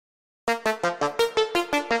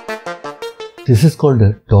This is called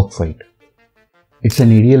a dogfight. It's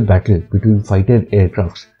an aerial battle between fighter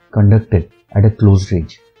aircrafts conducted at a close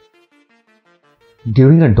range.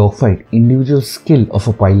 During a dogfight, individual skill of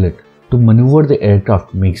a pilot to maneuver the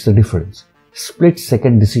aircraft makes the difference.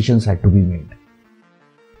 Split-second decisions had to be made.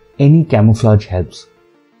 Any camouflage helps,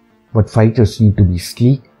 but fighters need to be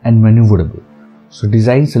sleek and maneuverable, so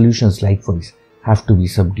design solutions likewise have to be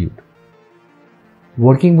subdued.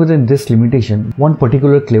 Working within this limitation, one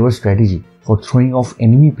particular clever strategy for throwing off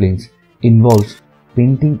enemy planes involves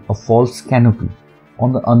painting a false canopy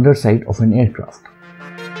on the underside of an aircraft.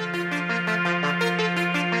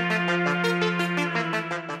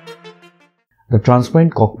 The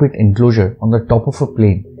transparent cockpit enclosure on the top of a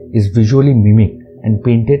plane is visually mimicked and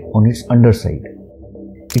painted on its underside.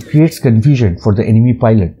 It creates confusion for the enemy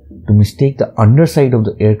pilot to mistake the underside of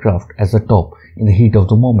the aircraft as the top in the heat of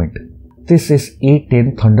the moment. This is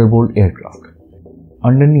A-10 Thunderbolt aircraft.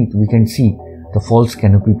 Underneath we can see the false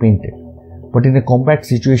canopy painted, but in a combat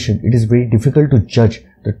situation it is very difficult to judge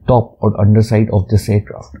the top or underside of this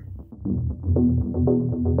aircraft.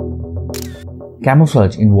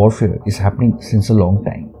 Camouflage in warfare is happening since a long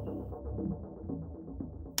time.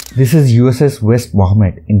 This is USS West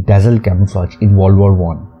Mohammed in dazzle camouflage in World War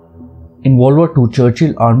I. In World War II,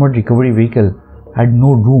 Churchill armored recovery vehicle had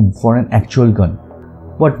no room for an actual gun,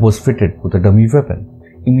 but was fitted with a dummy weapon,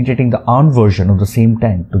 imitating the armed version of the same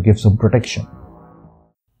tank to give some protection.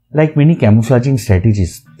 Like many camouflaging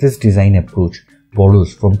strategies, this design approach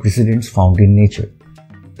borrows from precedents found in nature.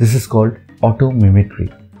 This is called auto-mimicry.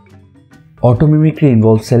 Auto-mimicry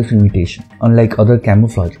involves self-imitation, unlike other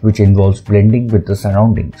camouflage which involves blending with the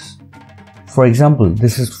surroundings. For example,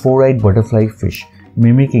 this is four-eyed butterfly fish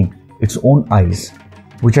mimicking its own eyes,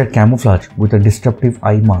 which are camouflaged with a disruptive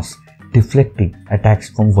eye mask deflecting attacks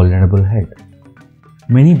from vulnerable head.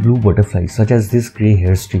 Many blue butterflies, such as this grey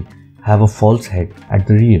hair streak, have a false head at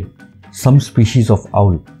the rear. Some species of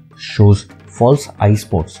owl shows false eye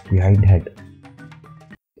spots behind head.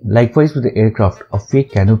 Likewise with the aircraft, a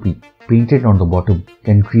fake canopy painted on the bottom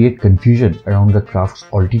can create confusion around the craft's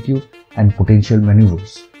altitude and potential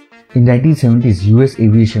maneuvers. In the 1970s, US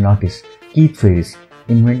aviation artist Keith Ferris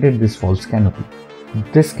invented this false canopy.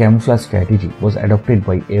 This camouflage strategy was adopted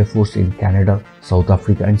by Air Force in Canada, South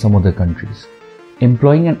Africa and some other countries.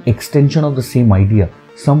 Employing an extension of the same idea,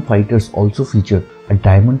 some fighters also feature a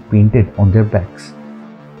diamond painted on their backs.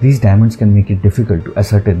 These diamonds can make it difficult to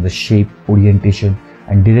ascertain the shape, orientation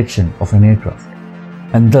and direction of an aircraft.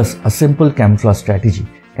 And thus, a simple camouflage strategy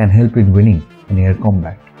can help in winning in air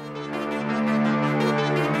combat.